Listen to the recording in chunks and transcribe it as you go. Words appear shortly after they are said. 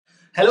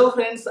Hello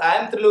friends, I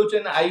am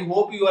Trilochan. I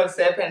hope you are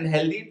safe and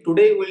healthy.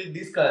 Today we will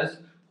discuss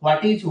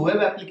what is web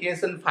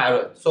application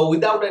firewall. So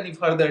without any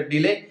further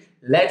delay,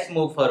 let's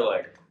move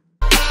forward.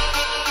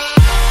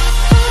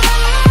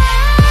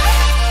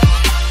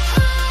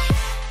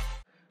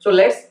 So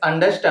let's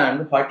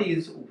understand what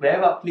is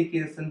web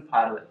application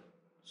firewall.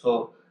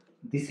 So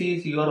this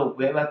is your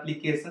web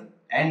application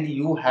and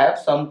you have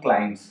some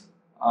clients.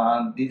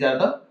 These are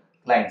the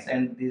clients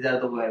and these are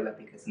the web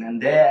application,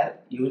 and they are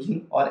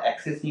using or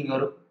accessing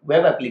your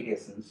web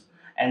applications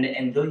and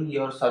enjoying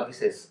your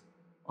services.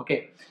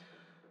 Okay.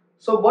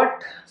 So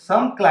but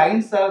some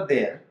clients are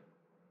there,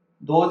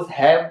 those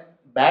have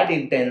bad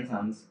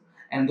intentions,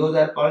 and those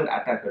are called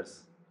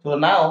attackers. So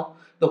now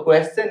the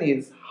question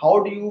is,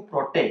 how do you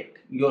protect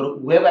your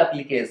web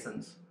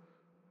applications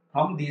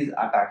from these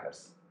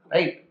attackers,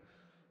 right?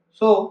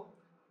 So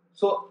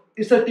so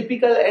it's a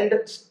typical and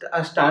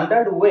a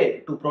standard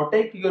way to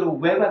protect your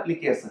web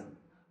application.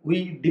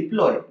 We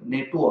deploy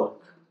network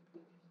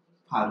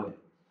firewall,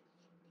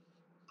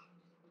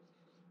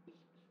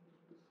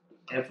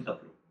 FW,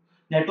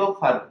 network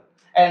firewall,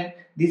 and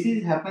this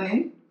is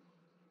happening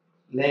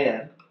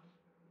layer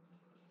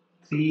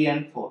 3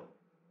 and 4.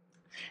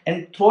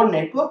 And through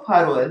network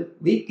firewall,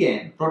 we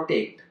can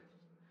protect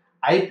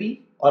IP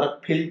or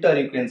filter,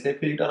 you can say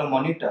filter or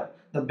monitor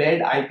the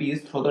bad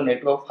IPs through the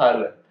network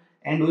firewall,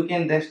 and we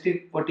can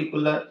restrict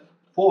particular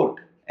port,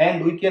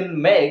 and we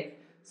can make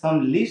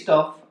some list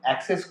of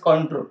access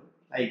control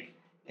like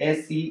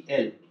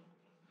ACL,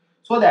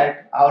 so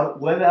that our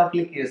web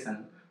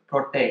application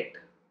protect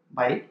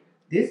by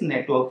this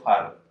network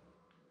firewall.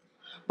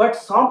 But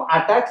some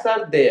attacks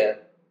are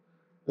there,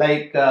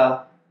 like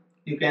I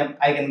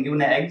can give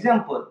an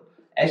example: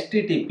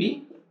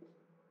 HTTP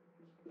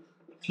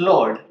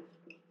flood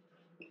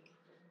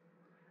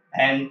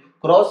and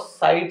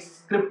cross-site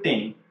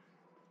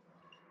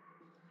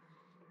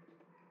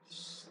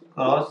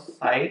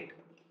cross-site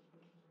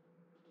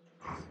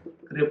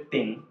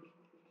scripting,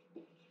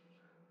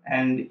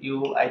 and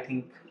I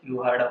think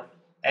you heard of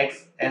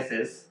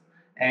XSS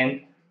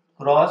and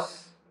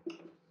cross-site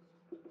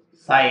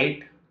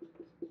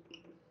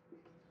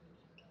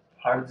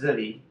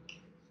forgery,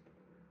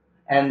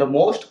 and the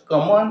most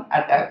common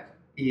attack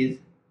is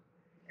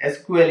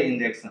SQL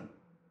injection.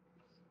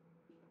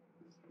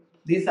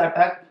 This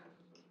attack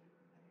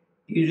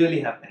usually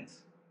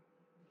happens,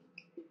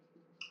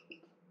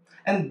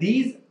 and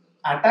these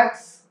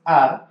attacks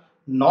are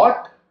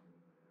not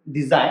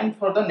designed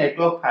for the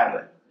network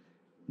firewall.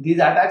 These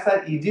attacks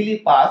are easily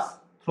passed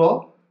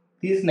through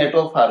this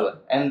network firewall,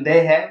 and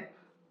they have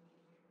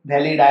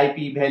valid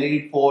IP,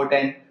 valid port,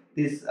 and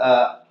this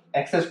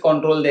access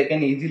control they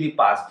can easily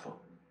pass through.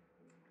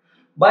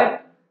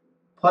 But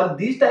for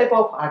these type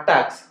of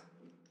attacks,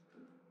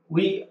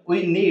 we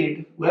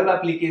need web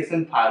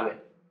application firewall.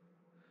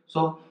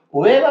 So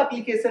web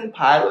application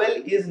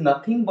firewall is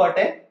nothing but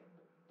a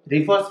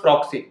reverse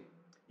proxy.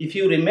 If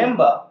you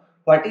remember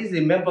what is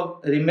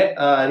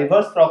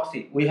reverse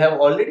proxy, we have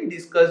already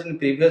discussed in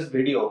previous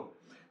video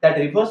that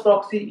reverse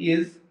proxy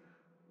is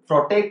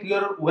protect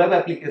your web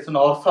application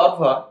or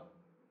server,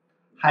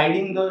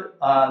 hiding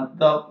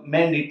the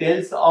main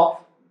details of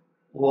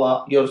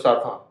your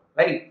server,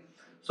 right?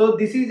 So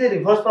this is a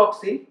reverse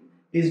proxy,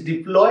 is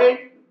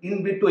deployed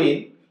in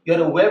between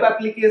your web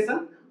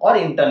application or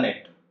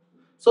internet,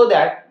 so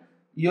that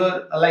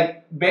your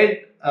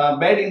bad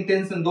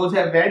intention, those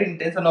have bad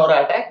intention or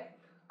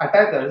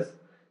attackers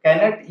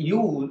cannot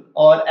use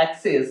or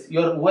access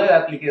your web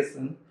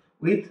application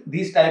with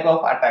these type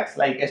of attacks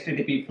like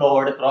HTTP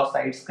flood,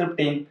 cross-site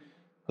scripting,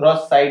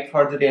 cross-site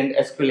forgery, and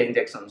SQL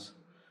injections.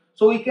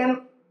 So we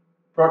can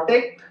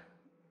protect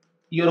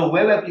your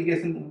web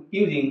application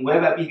using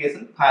web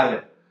application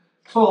firewall.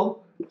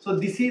 So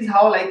this is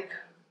how, like,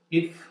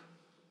 if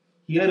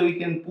here we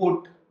can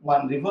put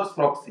one reverse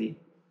proxy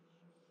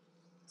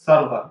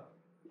server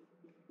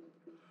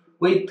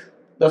with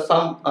the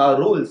some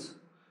rules.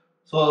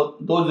 So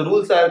those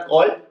rules are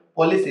called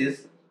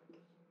policies.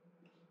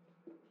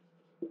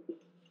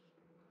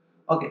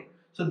 Okay,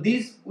 so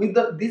these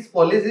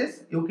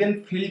policies you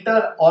can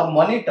filter or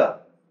monitor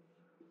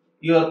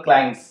your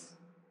clients,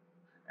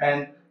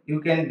 and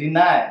you can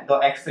deny the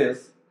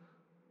access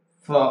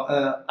for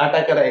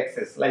attacker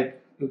access,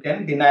 like you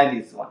can deny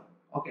this one.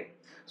 Okay,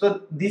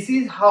 so this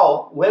is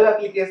how web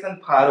application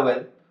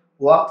firewall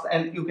works,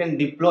 and you can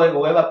deploy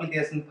web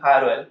application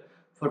firewall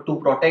to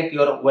protect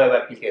your web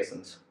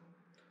applications.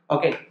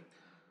 Okay,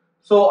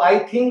 so I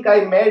think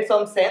I made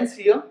some sense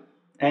here,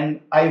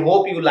 and I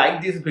hope you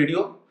like this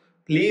video.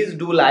 Please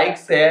do like,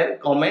 share,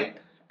 comment,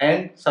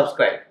 and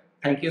subscribe.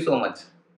 Thank you so much.